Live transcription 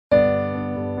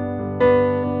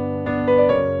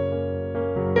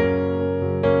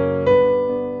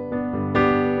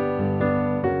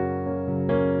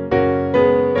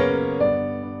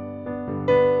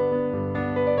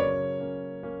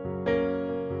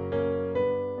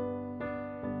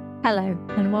Hello,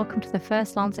 and welcome to the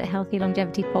first Lancet Healthy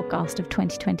Longevity podcast of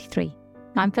 2023.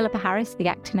 I'm Philippa Harris, the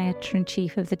Acting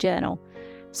Editor-in-Chief of the journal.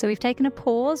 So we've taken a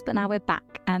pause, but now we're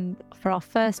back. And for our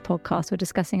first podcast, we're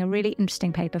discussing a really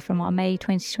interesting paper from our May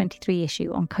 2023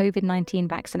 issue on COVID-19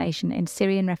 vaccination in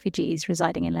Syrian refugees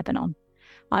residing in Lebanon.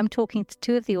 I'm talking to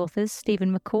two of the authors,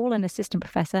 Stephen McCall, an assistant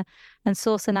professor, and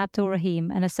Sawsan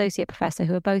Abdulrahim, an associate professor,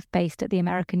 who are both based at the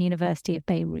American University of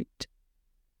Beirut.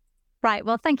 Right,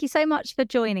 well, thank you so much for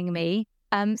joining me.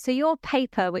 So your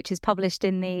paper, which is published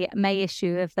in the May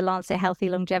issue of the Lancet Healthy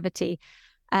Longevity,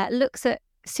 looks at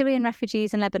Syrian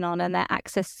refugees in Lebanon and their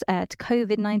access to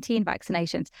COVID-19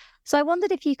 vaccinations. So I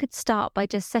wondered if you could start by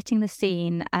just setting the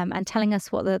scene and telling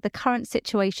us what the current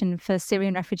situation for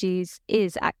Syrian refugees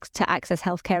is to access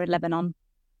healthcare in Lebanon.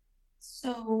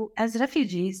 So as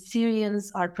refugees,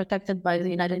 Syrians are protected by the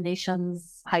United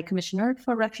Nations High Commissioner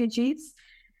for Refugees.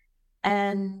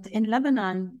 And in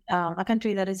Lebanon, a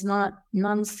country that is not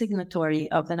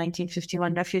non-signatory of the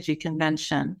 1951 Refugee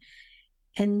Convention,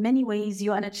 in many ways,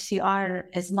 UNHCR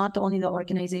is not only the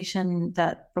organization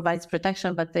that provides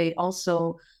protection, but they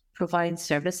also provide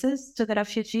services to the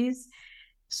refugees.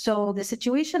 So the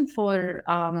situation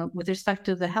with respect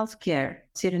to the healthcare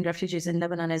Syrian refugees in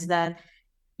Lebanon is that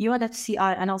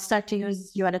UNHCR, and I'll start to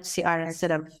use UNHCR instead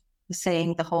of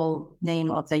saying the whole name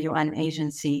of the UN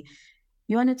agency.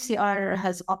 UNHCR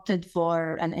has opted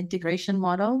for an integration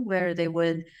model where they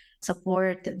would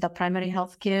support the primary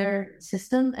healthcare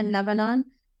system in Lebanon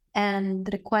and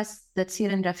request that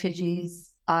Syrian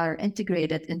refugees are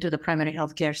integrated into the primary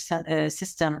healthcare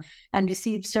system and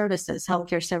receive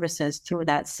healthcare services through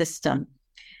that system.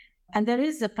 And there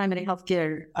is a primary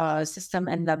healthcare system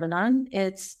in Lebanon.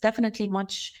 It's definitely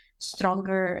much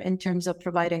stronger in terms of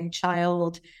providing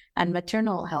child and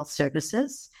maternal health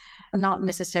services, not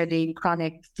necessarily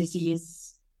chronic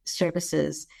disease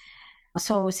services.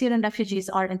 So Syrian refugees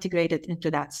are integrated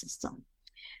into that system.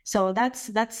 So that's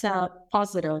a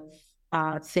positive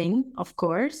thing, of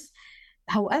course.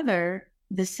 However,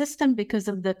 the system, because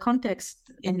of the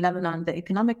context in Lebanon, the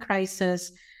economic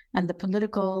crisis and the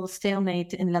political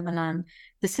stalemate in Lebanon,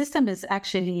 the system is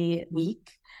actually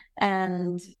weak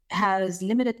and has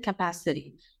limited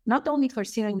capacity, not only for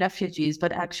Syrian refugees,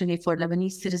 but actually for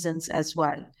Lebanese citizens as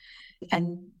well.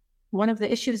 And one of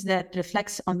the issues that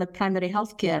reflects on the primary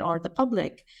healthcare or the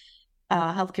public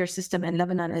healthcare system in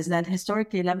Lebanon is that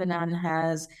historically Lebanon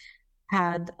has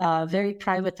had a very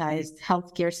privatized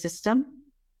healthcare system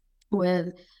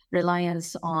with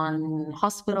reliance on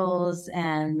hospitals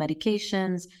and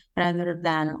medications rather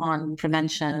than on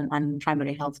prevention and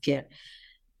primary healthcare.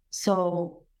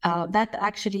 So that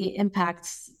actually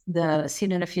impacts the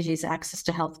Syrian refugees' access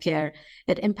to healthcare.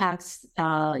 It impacts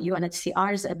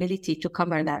UNHCR's ability to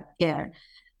cover that care.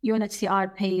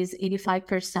 UNHCR pays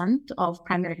 85% of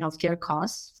primary healthcare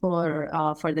costs for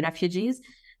the refugees.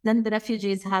 Then the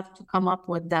refugees have to come up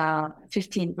with the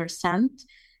 15%.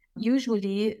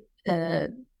 Usually,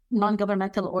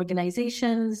 non-governmental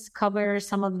organizations cover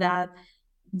some of that.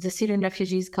 The Syrian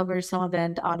refugees cover some of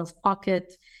it out of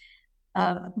pocket.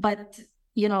 But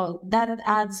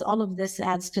all of this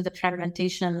adds to the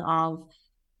fragmentation of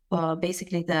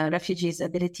basically the refugees'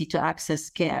 ability to access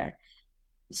care.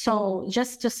 So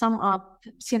just to sum up,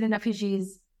 Syrian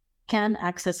refugees can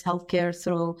access healthcare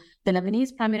through the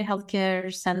Lebanese primary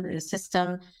healthcare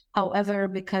system. However,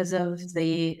 because of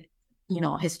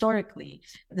historically,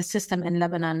 the system in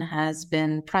Lebanon has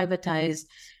been privatized.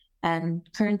 And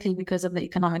currently, because of the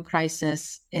economic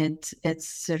crisis,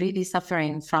 it's really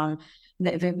suffering from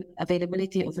the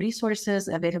availability of resources,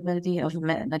 availability of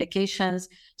medications.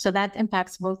 So that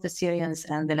impacts both the Syrians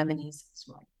and the Lebanese as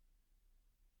well.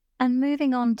 And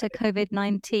moving on to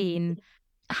COVID-19,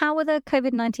 how were the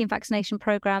COVID-19 vaccination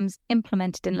programs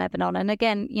implemented in Lebanon? And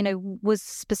again, was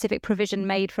specific provision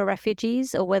made for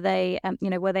refugees, or were they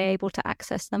able to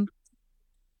access them?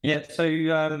 Yeah, so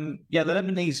the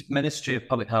Lebanese Ministry of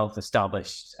Public Health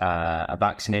established a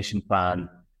vaccination plan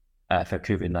for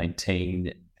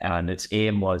COVID-19. And its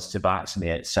aim was to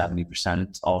vaccinate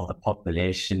 70% of the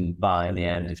population by the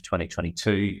end of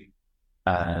 2022.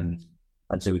 And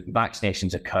so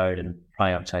vaccinations occurred in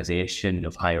prioritization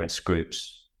of high-risk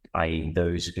groups, i.e.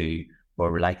 those who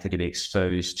were likely to be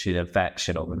exposed to the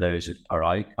infection over those with poor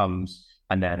outcomes,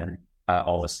 and then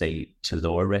obviously to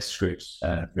lower risk groups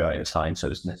throughout time. So it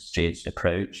was a staged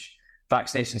approach.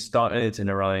 Vaccination started in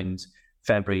around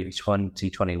February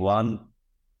 2021.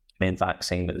 Main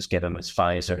vaccine that was given was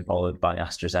Pfizer, followed by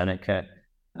AstraZeneca.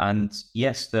 And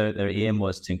yes, their aim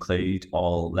was to include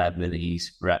all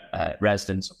Lebanese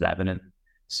residents of Lebanon.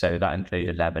 So that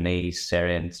included Lebanese,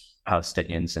 Syrians,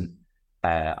 Palestinians, and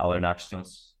other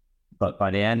nationals. But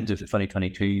by the end of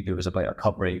 2022, there was about a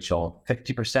coverage of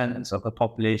 50% of the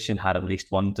population had at least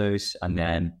one dose, and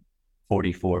then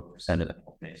 44% of the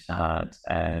population had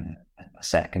a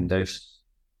second dose.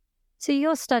 So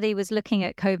your study was looking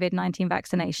at COVID-19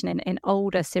 vaccination in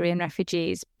older Syrian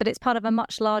refugees, but it's part of a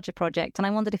much larger project. And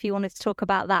I wondered if you wanted to talk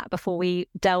about that before we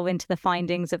delve into the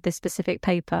findings of this specific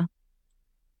paper.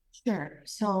 Sure.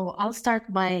 So I'll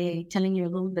start by telling you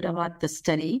a little bit about the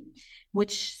study,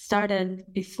 which started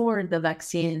before the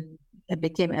vaccine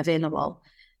became available.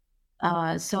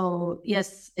 So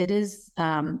yes, it is.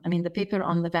 The paper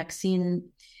on the vaccine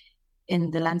in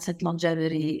the Lancet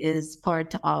Longevity is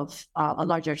part of a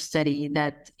larger study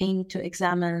that aimed to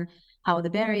examine how the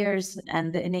barriers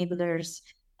and the enablers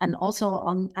and also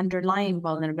on underlying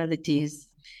vulnerabilities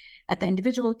at the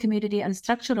individual, community, and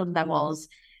structural levels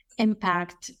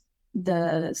impact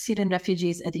the Syrian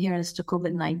refugees' adherence to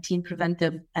COVID-19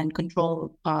 preventive and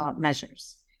control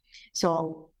measures.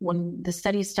 So when the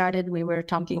study started, we were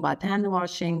talking about hand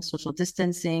washing, social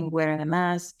distancing, wearing a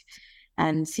mask,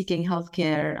 and seeking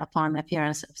healthcare upon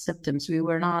appearance of symptoms. We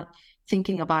were not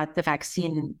thinking about the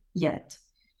vaccine yet.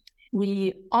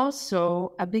 We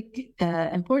also, a big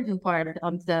important part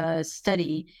of the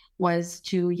study was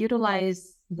to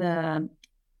utilize the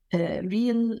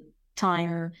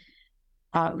real-time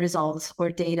results or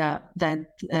data that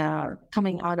are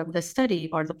coming out of the study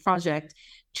or the project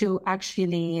to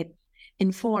actually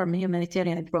inform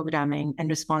humanitarian programming in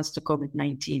response to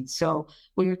COVID-19. So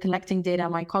we were collecting data.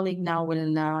 My colleague now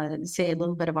will say a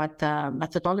little bit about the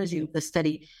methodology of the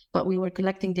study, but we were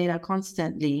collecting data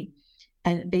constantly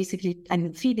and basically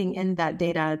feeding in that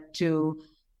data to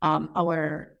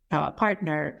our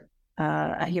partner,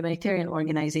 a humanitarian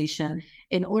organization,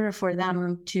 in order for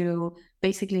them to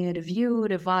basically review,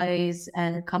 revise,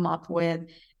 and come up with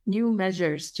new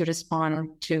measures to respond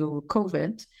to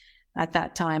COVID at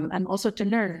that time, and also to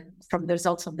learn from the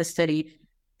results of the study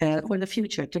for the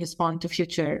future, to respond to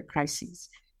future crises.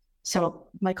 So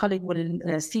my colleague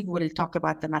Steve will talk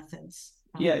about the methods.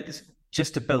 Yeah,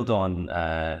 just to build on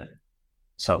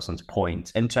Sawsan's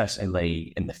point,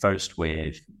 interestingly, in the first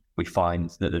wave, we find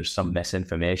that there's some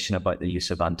misinformation about the use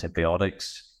of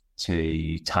antibiotics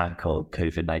to tackle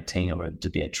COVID-19 or to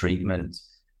be a treatment.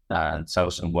 And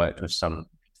Sawsan worked with some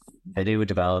video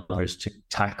developers to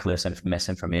tackle this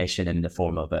misinformation in the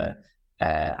form of a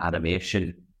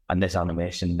animation, and this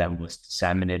animation then was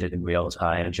disseminated in real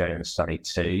time during the study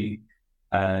too.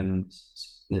 And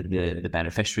the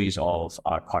beneficiaries of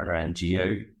our partner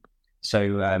NGO.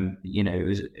 So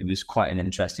it was quite an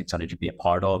interesting study to be a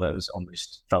part of. It was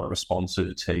almost felt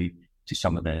responsive to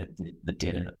some of the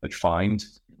data that we found.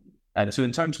 And so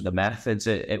in terms of the methods,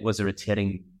 it was a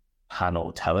rotating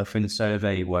panel telephone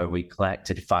survey where we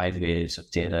collected 5 years of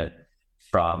data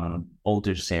from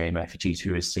older Syrian refugees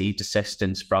who received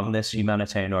assistance from this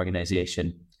humanitarian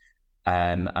organization,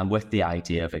 and with the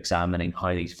idea of examining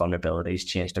how these vulnerabilities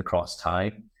changed across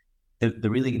time. The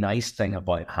really nice thing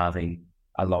about having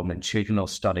a longitudinal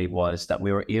study was that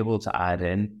we were able to add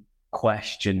in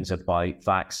questions about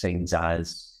vaccines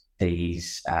as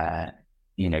these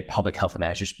public health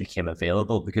measures became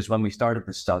available, because when we started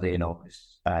the study in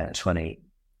August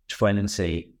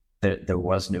 2020, there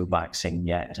was no vaccine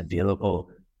yet available.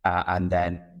 And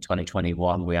then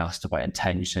 2021, we asked about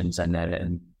intentions. And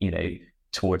then,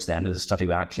 towards the end of the study,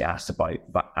 we actually asked about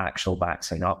actual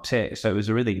vaccine uptake. So it was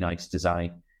a really nice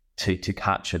design to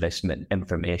capture this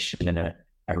information in a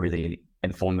really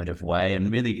informative way.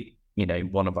 And really,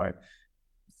 one of our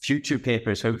future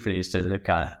papers, hopefully, is to look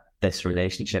at this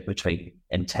relationship between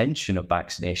intention of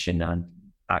vaccination and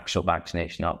actual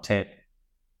vaccination uptake.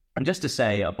 And just to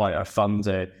say about our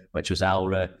funder, which was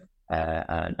ALRA,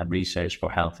 and Research for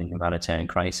Health and Humanitarian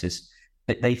Crisis,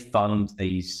 that they fund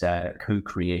these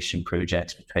co-creation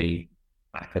projects between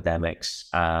academics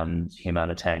and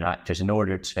humanitarian actors in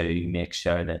order to make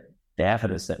sure that the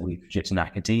evidence that we produce in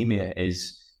academia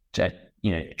is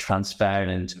transferred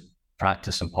into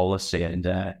practice and policy. And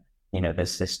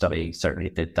this study certainly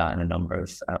did that in a number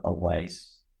of ways.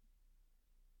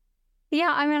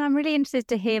 Yeah, I'm really interested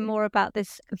to hear more about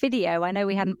this video. I know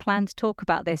we hadn't planned to talk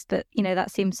about this, but,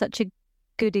 that seems such a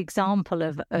good example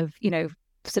of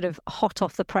sort of hot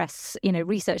off the press,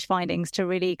 research findings to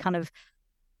really kind of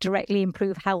directly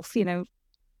improve health,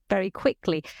 very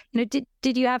quickly.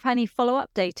 Did you have any follow-up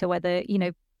data, whether,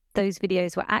 those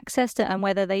videos were accessed and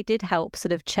whether they did help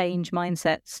sort of change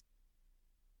mindsets?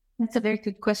 That's a very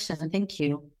good question. Thank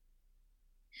you.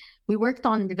 We worked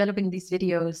on developing these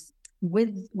videos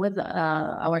with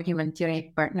our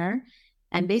humanitarian partner,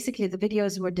 and basically the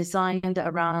videos were designed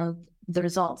around the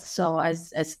results. So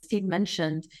as Steve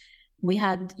mentioned,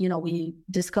 we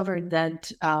discovered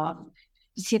that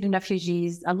Syrian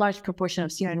refugees, a large proportion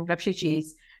of Syrian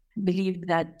refugees, believed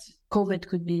that COVID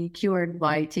could be cured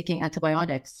by taking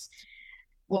antibiotics,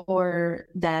 or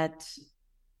that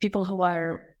people who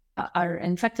are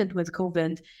infected with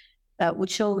COVID would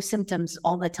show symptoms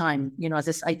all the time.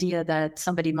 This idea that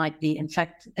somebody might be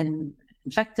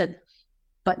infected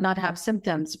but not have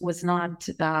symptoms was not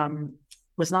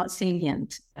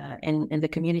salient in the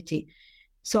community.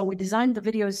 So we designed the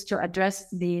videos to address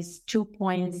these 2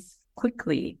 points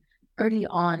quickly, early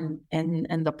on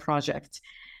in the project.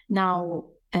 Now,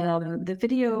 the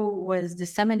video was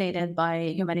disseminated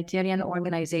by humanitarian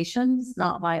organizations,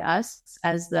 not by us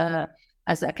as the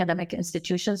academic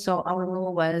institution. So our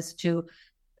role was to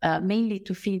mainly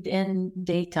to feed in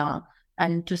data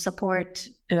and to support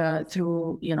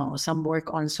through some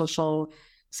work on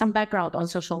some background on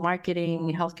social marketing,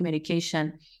 health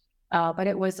communication. But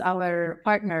it was our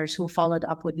partners who followed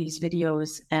up with these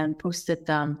videos and posted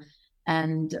them,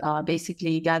 and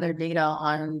basically gathered data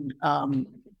on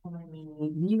how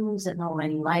many views and how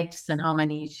many likes and how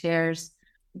many shares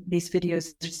these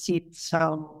videos received.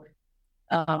 So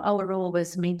our role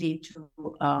was mainly to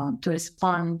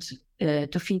respond,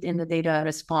 to feed in the data,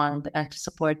 respond, and to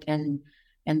support in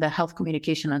the health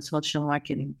communication and social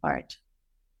marketing part.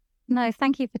 No,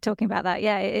 thank you for talking about that.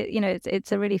 Yeah,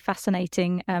 it's a really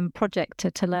fascinating project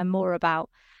to learn more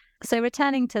about. So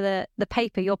returning to the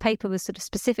paper, your paper was sort of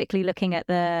specifically looking at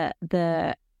the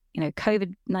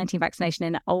COVID-19 vaccination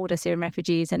in older Syrian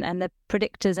refugees and the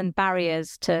predictors and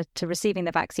barriers to receiving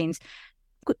the vaccines.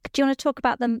 Do you want to talk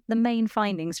about the main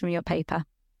findings from your paper?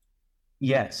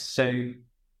 Yes. So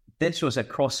this was a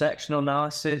cross-sectional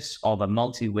analysis of a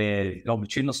multi-wave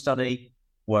longitudinal study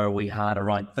where we had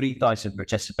around 3,000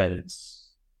 participants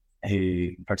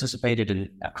who participated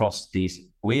across these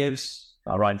waves.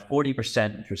 Around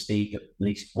 40% received at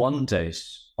least one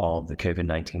dose of the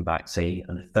COVID-19 vaccine,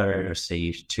 and a third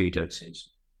received 2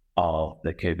 doses of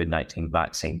the COVID-19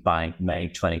 vaccine by May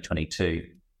 2022.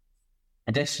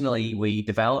 Additionally, we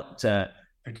developed a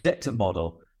predictive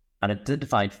model and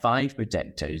identified 5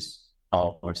 predictors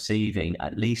of receiving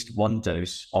at least one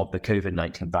dose of the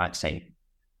COVID-19 vaccine.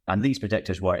 And these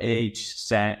predictors were age,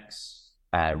 sex,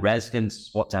 residence.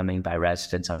 What do I mean by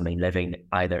residence? I mean living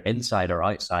either inside or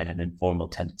outside an informal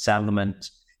tenant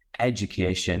settlement,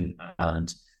 education,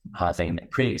 and having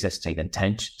pre-existing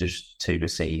intention to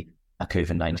receive a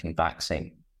COVID-19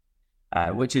 vaccine,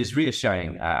 which is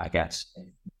reassuring, I guess.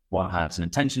 One has an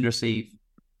intention to receive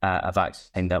a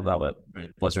vaccine that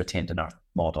was retained in our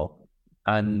model.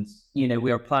 And,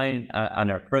 we are applying an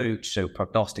approach, so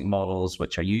prognostic models,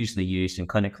 which are usually used in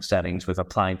clinical settings, we've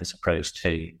applied this approach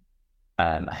to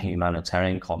a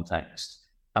humanitarian context.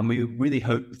 And we really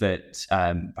hope that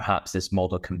perhaps this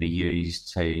model can be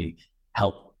used to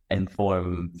help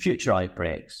inform future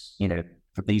outbreaks.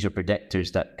 These are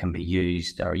predictors that can be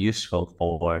used, that are useful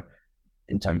for,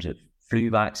 in terms of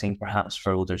flu vaccine, perhaps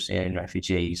for older Syrian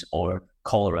refugees, or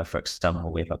cholera, for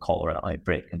example. We have a cholera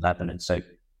outbreak in Lebanon. So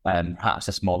perhaps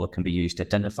this model can be used to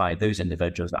identify those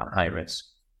individuals at high risk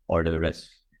or the risk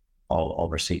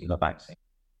of receiving a vaccine.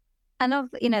 And of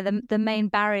the main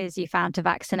barriers you found to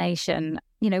vaccination,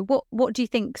 what do you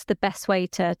think is the best way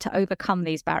to overcome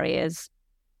these barriers?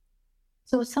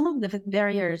 So some of the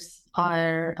barriers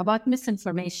are about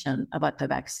misinformation about the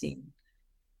vaccine.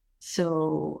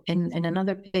 So in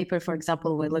another paper, for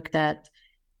example, we looked at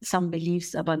some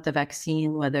beliefs about the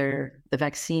vaccine, whether the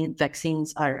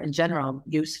vaccines are in general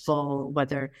useful,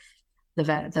 whether the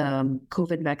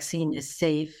COVID vaccine is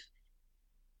safe.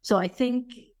 So I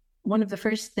think one of the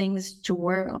first things to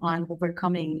work on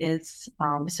overcoming is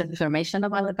misinformation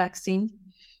about the vaccine,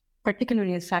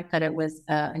 particularly the fact that it was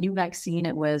a new vaccine.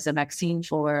 It was a vaccine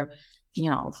for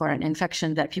an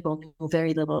infection that people knew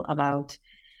very little about.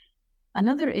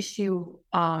 Another issue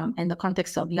in the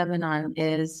context of Lebanon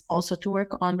is also to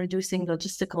work on reducing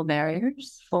logistical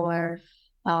barriers for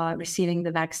receiving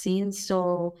the vaccine.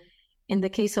 So in the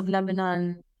case of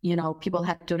Lebanon, people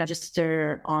had to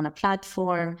register on a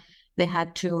platform. They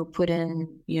had to put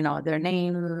in, their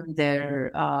name,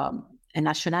 their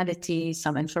nationality,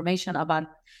 some information about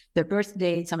their birth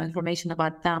date, some information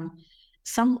about them.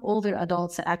 Some older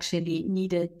adults actually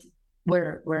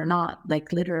were not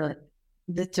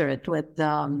literate with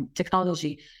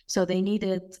technology. So they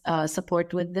needed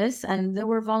support with this. And there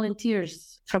were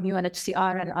volunteers from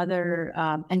UNHCR and other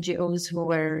NGOs who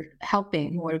were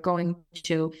helping, who were going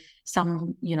to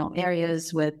some,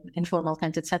 areas with informal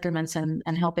tented settlements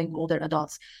and helping older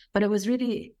adults. But it was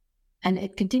really, and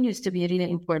it continues to be really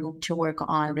important to work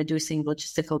on reducing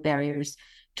logistical barriers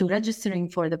to registering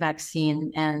for the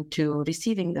vaccine and to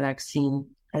receiving the vaccine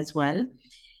as well.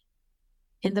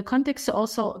 In the context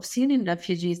also of Syrian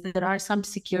refugees, there are some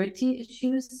security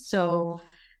issues. So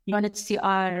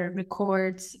UNHCR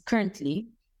currently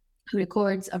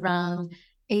records around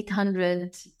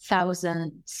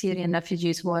 800,000 Syrian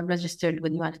refugees who are registered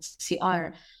with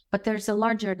UNHCR. But there's a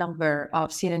larger number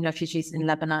of Syrian refugees in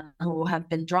Lebanon who have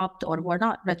been dropped or who are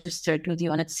not registered with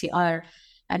UNHCR,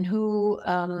 and who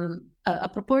a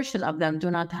proportion of them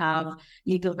do not have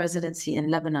legal residency in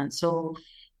Lebanon. So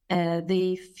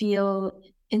they feel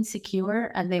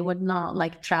insecure and they would not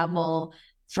like travel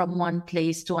from one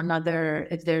place to another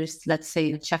if there's, let's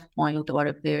say, a checkpoint or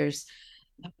if there's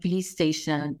a police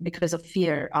station, because of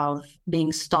fear of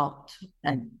being stopped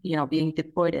and, being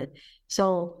deported.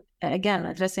 So again,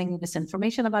 addressing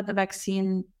misinformation about the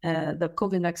vaccine, the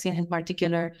COVID vaccine in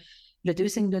particular,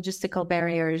 reducing logistical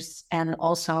barriers, and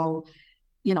also,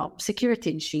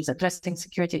 security issues, addressing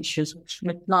security issues, which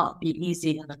would not be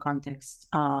easy in the context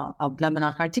of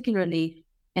Lebanon, particularly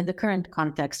in the current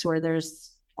context where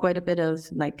there's quite a bit of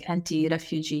like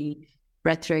anti-refugee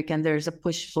rhetoric and there's a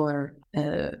push for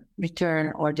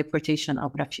return or deportation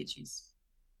of refugees.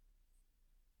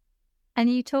 And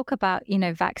you talk about,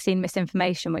 vaccine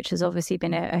misinformation, which has obviously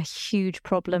been a huge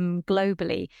problem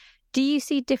globally. Do you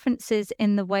see differences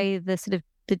in the way the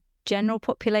general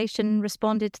population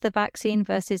responded to the vaccine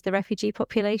versus the refugee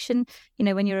population?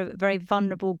 When you're a very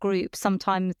vulnerable group,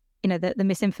 sometimes, the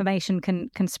misinformation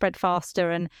can spread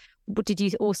faster. And did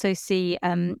you also see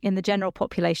in the general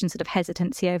population sort of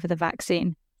hesitancy over the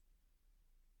vaccine?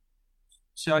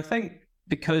 So I think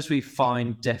because we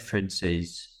find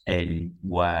differences in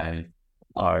where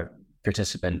our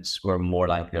participants were more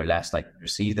likely or less likely to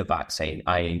receive the vaccine,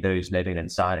 i.e. those living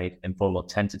inside informal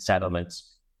tented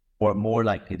settlements were more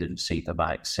likely to receive the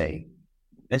vaccine.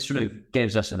 This sort of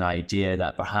gives us an idea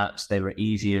that perhaps they were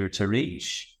easier to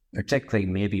reach, particularly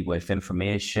maybe with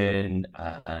information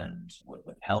and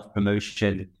with health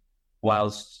promotion,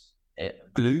 whilst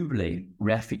globally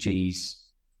refugees,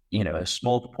 a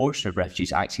small proportion of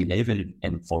refugees actually live in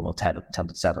informal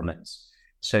tented settlements.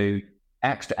 So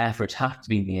extra efforts have to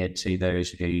be made to those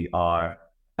who are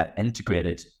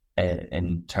integrated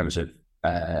in terms of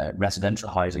residential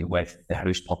housing with the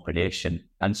host population.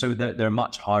 And so they're a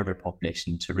much harder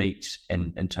population to reach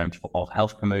in terms of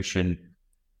health promotion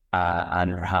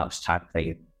and perhaps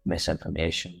tackling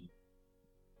misinformation.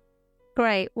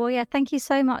 Great. Well, yeah, thank you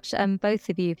so much, both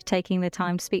of you, for taking the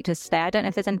time to speak to us today. I don't know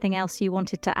if there's anything else you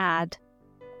wanted to add.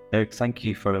 No, thank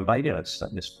you for inviting us.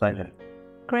 It's a pleasure.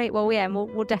 Great. Well, yeah,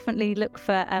 we'll definitely look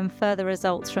for further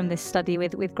results from this study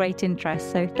with great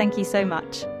interest. So thank you so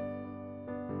much.